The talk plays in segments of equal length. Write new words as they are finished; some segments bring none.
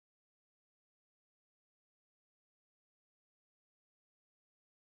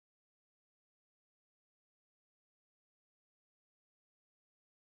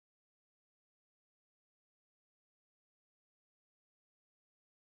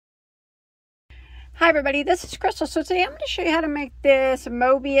Hi everybody, this is Crystal. So today I'm going to show you how to make this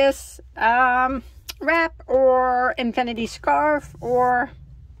Mobius wrap or infinity scarf or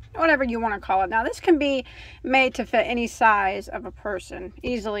whatever you want to call it. Now this can be made to fit any size of a person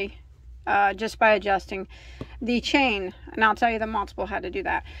easily just by adjusting the chain, and I'll tell you the multiple how to do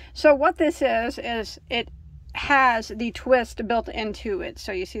that. So what this is it has the twist built into it.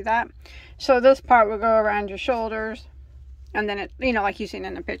 So you see that? So this part will go around your shoulders, and then it, you know, like you've seen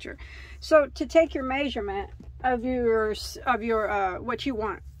in the picture. So to take your measurement of your what you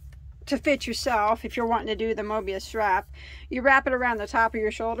want to fit yourself, if you're wanting to do the Mobius wrap, you wrap it around the top of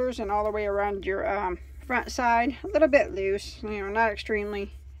your shoulders and all the way around your front side, a little bit loose, you know, not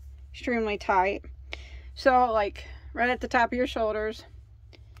extremely tight. So like right at the top of your shoulders,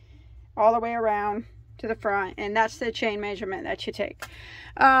 all the way around to the front, and that's the chain measurement that you take.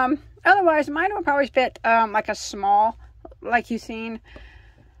 Otherwise, mine will probably fit like a small, like you've seen,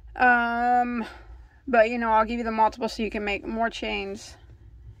 but you know, I'll give you the multiple so you can make more chains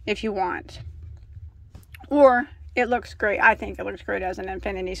if you want. Or it looks great. I think it looks great as an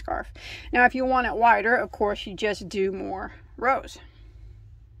infinity scarf. Now if you want it wider, of course you just do more rows.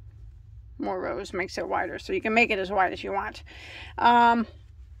 More rows makes it wider, so you can make it as wide as you want.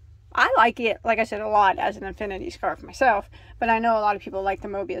 I like it, like I said, a lot as an infinity scarf myself, but I know a lot of people like the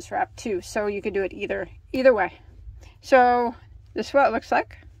Mobius wrap too, so you could do it either way. So this is what it looks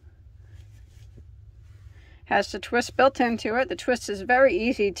like. Has the twist built into it. The twist is very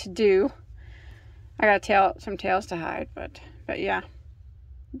easy to do. I got some tails to hide, but yeah,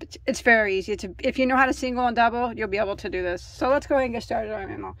 it's very easy. If you know how to single and double, you'll be able to do this. So let's go ahead and get started on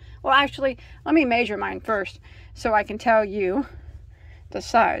it. Well, actually, let me measure mine first so I can tell you the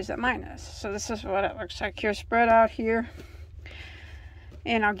size that mine is. So this is what it looks like here, spread out here,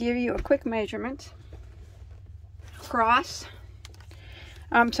 and I'll give you a quick measurement across.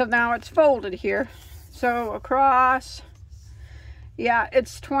 So now it's folded here. So across, yeah,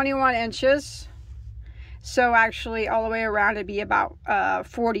 it's 21 inches. So actually all the way around it'd be about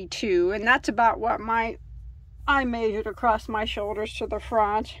 42, and that's about what I measured across my shoulders to the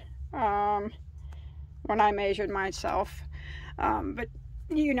front when I measured myself. But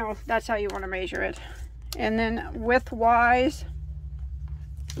you know, that's how you want to measure it. And then width wise,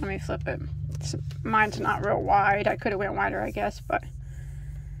 let me flip it. Mine's not real wide. I could have went wider, I guess, but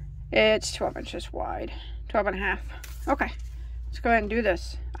it's 12 inches wide, 12 and a half. Okay, let's go ahead and do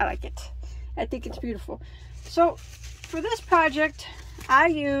this. I like it. I think it's beautiful. So for this project, I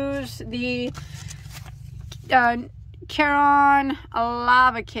use the Caron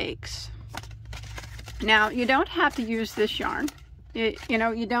Lava Cakes. Now you don't have to use this yarn. You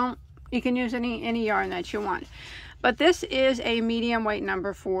can use any yarn that you want, but this is a medium weight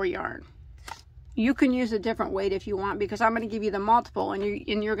number 4 yarn. You can use a different weight if you want, because I'm going to give you the multiple, and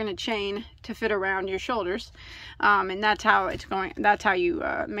you're going to chain to fit around your shoulders, and that's how it's going. That's how you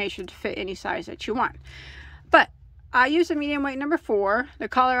measure to fit any size that you want. But I use a medium weight number 4. The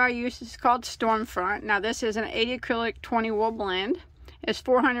color I use is called Stormfront. Now this is an 80 acrylic 20 wool blend. It's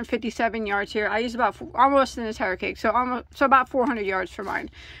 457 yards here. I use about almost an entire cake, so about 400 yards for mine.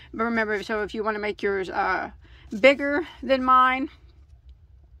 But remember, so if you want to make yours bigger than mine,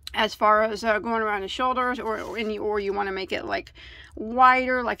 as far as going around the shoulders, or you want to make it like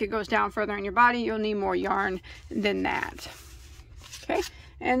wider, like it goes down further in your body, you'll need more yarn than that. Okay,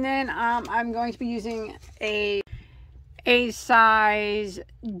 and then I'm going to be using a size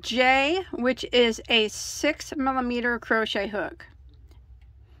J, which is a 6mm crochet hook.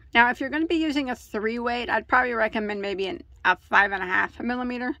 Now if you're going to be using a 3 weight, I'd probably recommend maybe a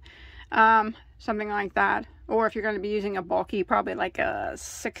 5.5mm, something like that. Or if you're going to be using a bulky, probably like a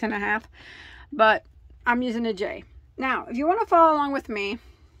 6.5. But I'm using a J. Now, if you want to follow along with me,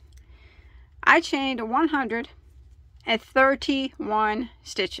 I chained 131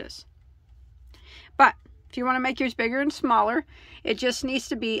 stitches. But if you want to make yours bigger and smaller, it just needs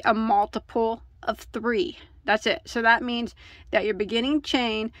to be a multiple of 3. That's it. So that means that your beginning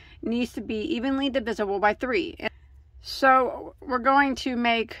chain needs to be evenly divisible by 3. So we're going to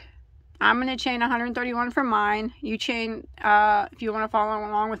make, I'm going to chain 131 for mine. You chain, if you want to follow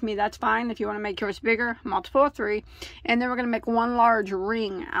along with me, that's fine. If you want to make yours bigger, multiple of 3. And then we're going to make one large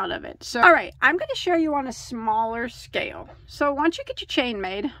ring out of it. So, all right, I'm going to show you on a smaller scale. So once you get your chain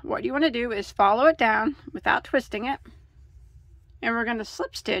made, what you want to do is follow it down without twisting it. And we're going to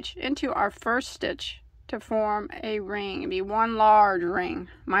slip stitch into our first stitch to form a ring. It'll be one large ring.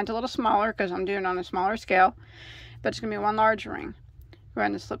 Mine's a little smaller because I'm doing it on a smaller scale, but it's going to be one large ring. We're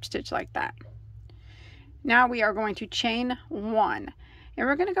going to slip stitch like that. Now we are going to chain 1, and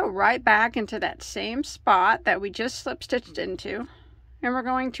we're going to go right back into that same spot that we just slip stitched into, and we're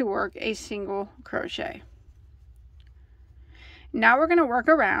going to work a single crochet. Now we're going to work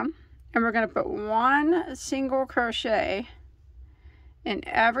around, and we're going to put 1 single crochet in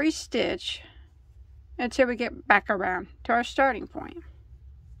every stitch until we get back around to our starting point.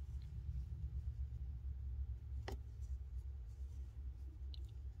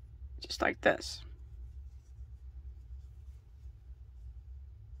 Just like this.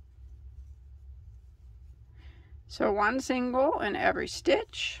 So 1 single in every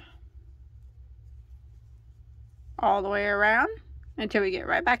stitch all the way around until we get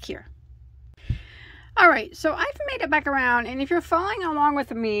right back here. Alright, so I've made it back around, and if you're following along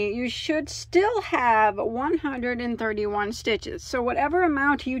with me, you should still have 131 stitches. So whatever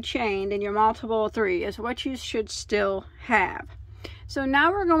amount you chained in your multiple of 3 is what you should still have. So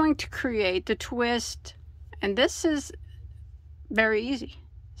now we're going to create the twist, and this is very easy.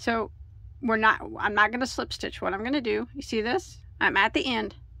 So I'm not going to slip stitch. What I'm going to do, you see this? I'm at the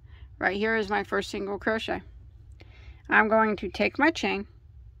end. Right here is my first single crochet. I'm going to take my chain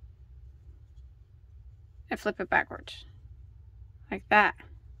and flip it backwards like that,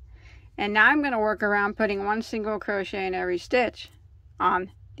 and now I'm going to work around putting 1 single crochet in every stitch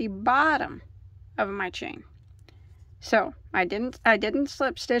on the bottom of my chain. So I didn't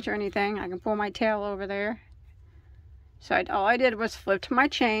slip stitch or anything. I can pull my tail over there. So all I did was flip to my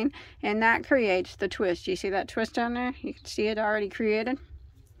chain, and that creates the twist. You see that twist down there? You can see it already created.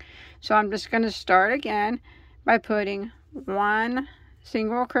 So I'm just going to start again by putting 1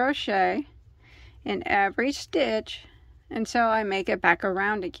 single crochet in every stitch until I make it back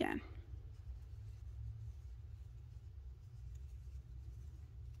around again.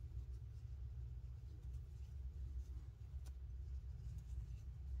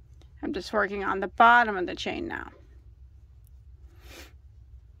 I'm just working on the bottom of the chain now.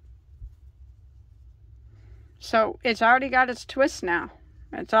 So it's already got its twist now.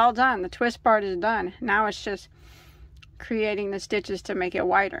 It's all done. The twist part is done. Now it's just creating the stitches to make it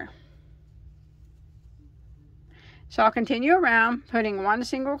wider. So I'll continue around putting 1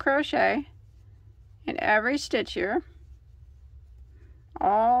 single crochet in every stitch here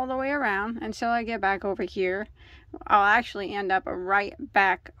all the way around until I get back over here. I'll actually end up right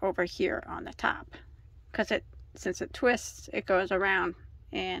back over here on the top, because since it twists, it goes around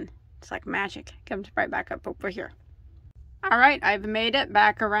and it's like magic. It comes right back up over here. Alright, I've made it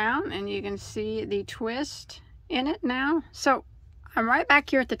back around, and you can see the twist in it now. So I'm right back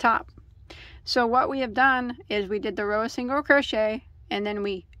here at the top. So what we have done is we did the row of single crochet, and then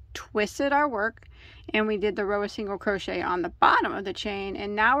we twisted our work, and we did the row of single crochet on the bottom of the chain,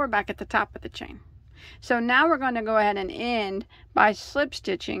 and now we're back at the top of the chain. So now we're going to go ahead and end by slip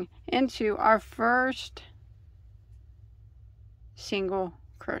stitching into our first single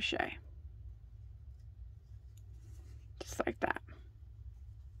crochet. Just like that.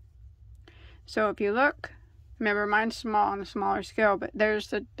 So if you look, remember mine's small on a smaller scale, but there's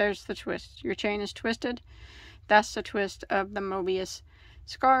the twist. Your chain is twisted. That's the twist of the Mobius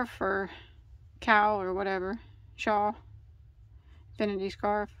scarf or cowl or whatever. Shawl. Infinity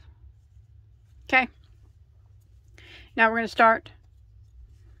scarf. Okay. Now we're going to start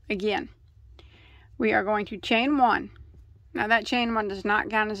again. We are going to chain 1. Now that chain 1 does not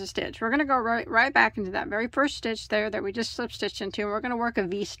count as a stitch. We're going to go right back into that very first stitch there that we just slip stitched into, and we're going to work a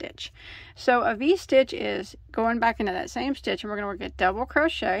V-stitch. So a V-stitch is going back into that same stitch, and we're going to work a double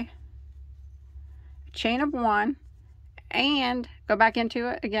crochet, a chain of 1, and go back into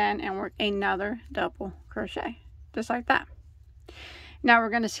it again and work another double crochet, just like that. Now we're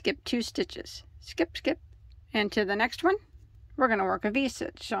going to skip 2 stitches. Skip, skip, and to the next one, we're going to work a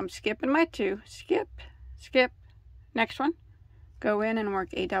V-stitch. So I'm skipping my 2, skip, skip, next one, go in and work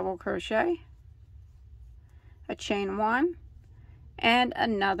a double crochet, a chain 1, and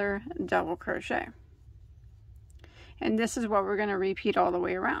another double crochet. And this is what we're going to repeat all the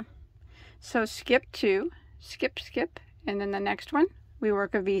way around. So skip 2, skip, skip, and then the next one, we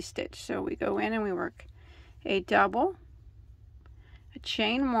work a V-stitch. So we go in and we work a double, a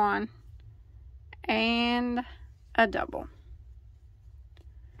chain 1, and a double.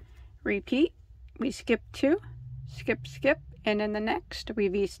 Repeat, we skip 2, skip, skip, and in the next we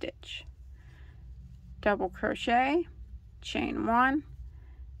V-stitch, double crochet, chain 1,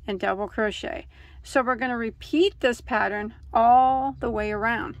 and double crochet. So we're going to repeat this pattern all the way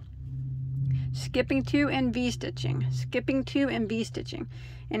around, skipping 2 and V-stitching, skipping 2 and V-stitching.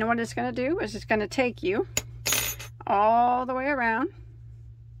 And what it's going to do is it's going to take you all the way around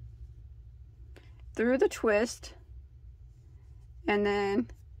through the twist, and then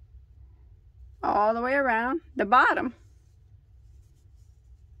all the way around the bottom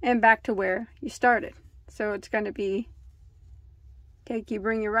and back to where you started. So it's going to be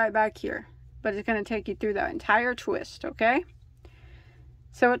bring you right back here. But it's going to take you through the entire twist, okay?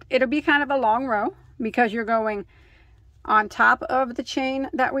 So it'll be kind of a long row because you're going on top of the chain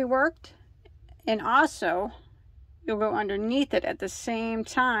that we worked, and also you'll go underneath it at the same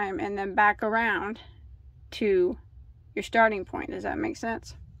time and then back around to your starting point. Does that make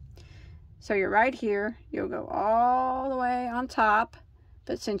sense? So you're right here, you'll go all the way on top,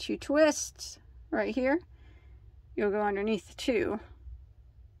 but since you twist right here, you'll go underneath the two,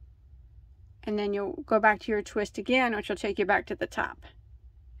 and then you'll go back to your twist again, which will take you back to the top,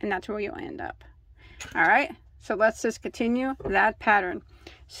 and that's where you'll end up. All right, so let's just continue that pattern.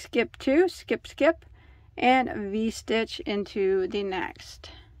 Skip 2, skip, skip, and V-stitch into the next.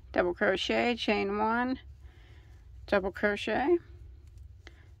 Double crochet, chain 1, double crochet,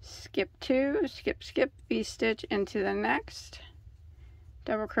 skip 2, skip, skip, V-stitch into the next,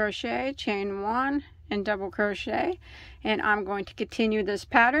 double crochet, chain 1, and double crochet. And I'm going to continue this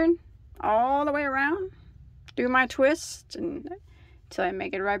pattern all the way around, do my twists until I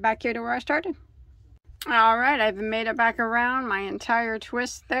make it right back here to where I started. All right, I've made it back around my entire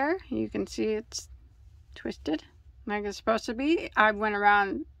twist there. You can see it's twisted like it's supposed to be. I went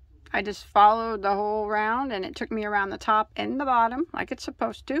around, I just followed the whole round, and it took me around the top and the bottom like it's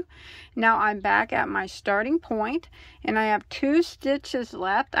supposed to. Now I'm back at my starting point, and I have 2 stitches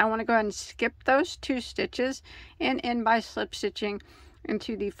left. I want to go ahead and skip those 2 stitches and end by slip stitching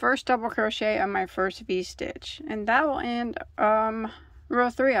into the first double crochet of my first V-stitch, and that will end row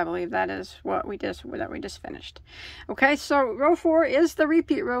 3, I believe that is what we just finished. Okay, so row 4 is the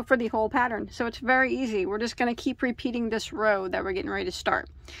repeat row for the whole pattern, so it's very easy. We're just going to keep repeating this row that we're getting ready to start,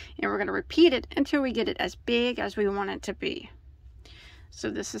 and we're going to repeat it until we get it as big as we want it to be.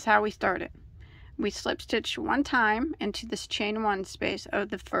 So this is how we start it. We slip stitch 1 time into this chain 1 space of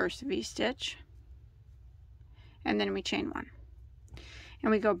the first V-stitch, and then we chain 1. And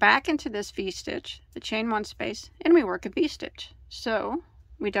we go back into this V-stitch, the chain 1 space, and we work a V-stitch. So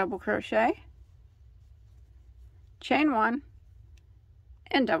we double crochet, chain 1,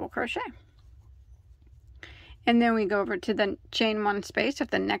 and double crochet. And then we go over to the chain 1 space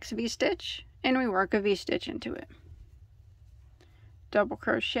of the next V-stitch, and we work a V-stitch into it. Double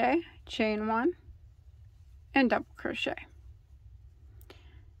crochet, chain 1, and double crochet.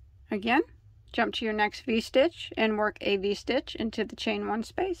 Again, jump to your next V-stitch and work a V-stitch into the chain 1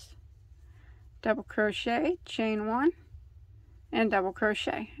 space. Double crochet, chain 1, and double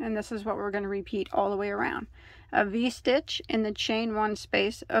crochet. And this is what we're going to repeat all the way around. A V-stitch in the chain 1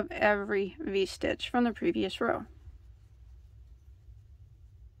 space of every V-stitch from the previous row.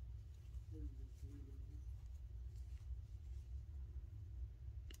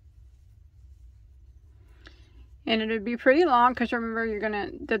 And it'll be pretty long because remember,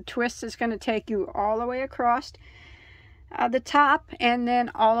 the twist is going to take you all the way across the top and then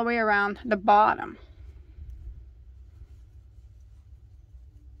all the way around the bottom.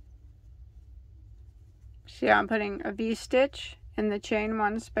 See, I'm putting a V-stitch in the chain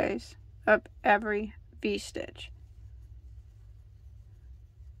 1 space of every V-stitch.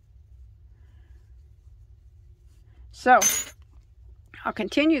 So I'll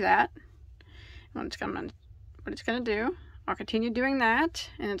continue that. What it's going to do, I'll continue doing that,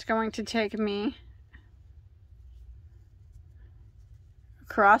 and it's going to take me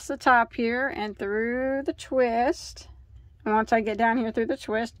across the top here and through the twist. And once I get down here through the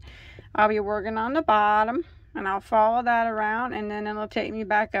twist, I'll be working on the bottom, and I'll follow that around, and then it'll take me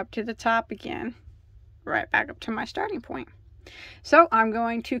back up to the top again, right back up to my starting point. So I'm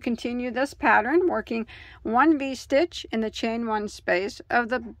going to continue this pattern working 1 V-stitch in the chain 1 space of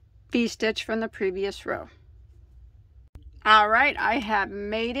the V-stitch from the previous row. Alright, I have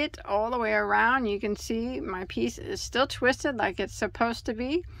made it all the way around. You can see my piece is still twisted like it's supposed to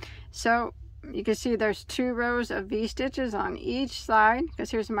be. So you can see there's 2 rows of V-stitches on each side, because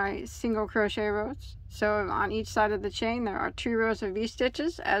here's my single crochet rows. So on each side of the chain there are 2 rows of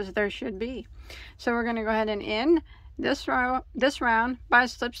V-stitches, as there should be. So we're going to go ahead and end this round by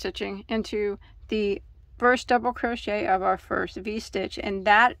slip stitching into the first double crochet of our first V-stitch, and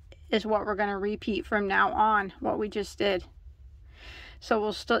that is what we're going to repeat from now on, what we just did. So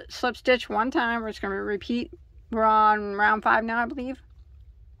we'll slip stitch 1 time. We're just going to repeat. We're on round 5 now, I believe.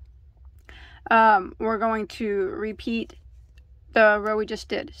 We're going to repeat the row we just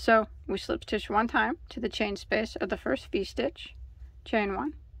did. So we slip stitch 1 time to the chain space of the first V-stitch, chain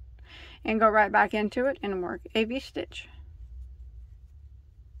 1, and go right back into it and work a V-stitch.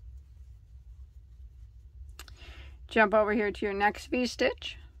 Jump over here to your next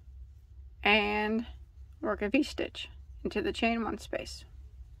V-stitch and work a V-stitch into the chain 1 space.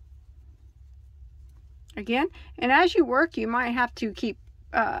 again. And as you work, you might have to keep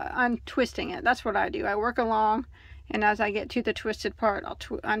untwisting it. That's what I do. I work along, and as I get to the twisted part, I'll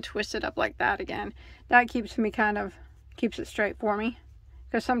untwist it up like that again. That keeps it straight for me,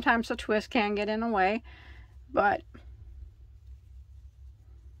 because sometimes the twist can get in the way. But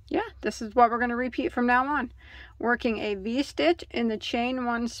yeah, this is what we're going to repeat from now on. Working a V-stitch in the chain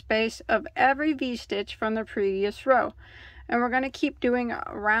 1 space of every V-stitch from the previous row. And we're going to keep doing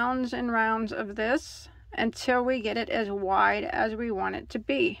rounds and rounds of this until we get it as wide as we want it to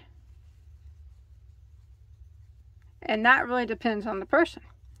be. And that really depends on the person.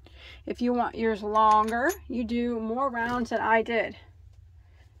 If you want yours longer, you do more rounds than I did.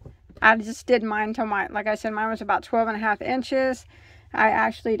 I just did mine until like I said, mine was about 12.5 inches. I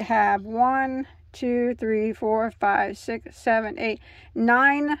actually have 1, 2, 3, 4, 5, 6, 7, 8,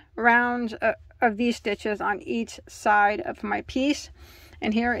 9 rounds of V-stitches on each side of my piece.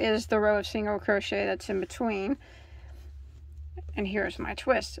 And here is the row of single crochet that's in between. And here's my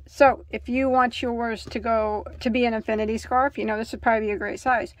twist. So if you want yours to be an infinity scarf, you know, this would probably be a great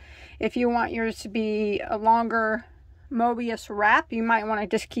size. If you want yours to be a longer Mobius wrap, you might want to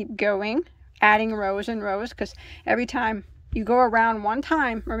just keep going, adding rows and rows, because every time you go around one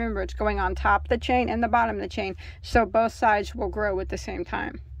time, remember, it's going on top of the chain and the bottom of the chain, so both sides will grow at the same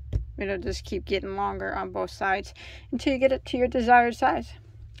time. It'll just keep getting longer on both sides until you get it to your desired size.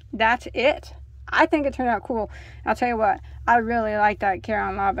 That's it. I think it turned out cool. I'll tell you what, I really like that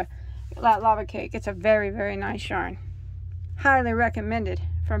lava cake. It's a very, very nice yarn. Highly recommended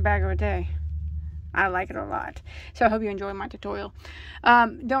from Bagoday. I like it a lot. So I hope you enjoyed my tutorial.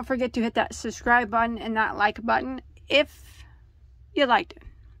 Don't forget to hit that subscribe button and that like button if you liked it.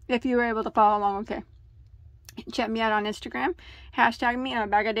 If you were able to follow along, okay. Check me out on Instagram. Hashtag me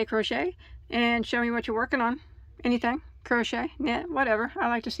on Bagoday Crochet and show me what you're working on. Anything. Crochet, knit, whatever. I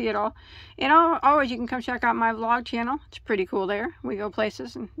like to see it all. And always you can come check out my vlog channel. It's pretty cool there. We go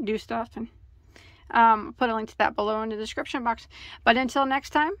places and do stuff. And I'll put a link to that below in the description box. But until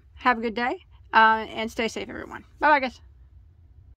next time, have a good day. And stay safe, everyone. Bye-bye, guys.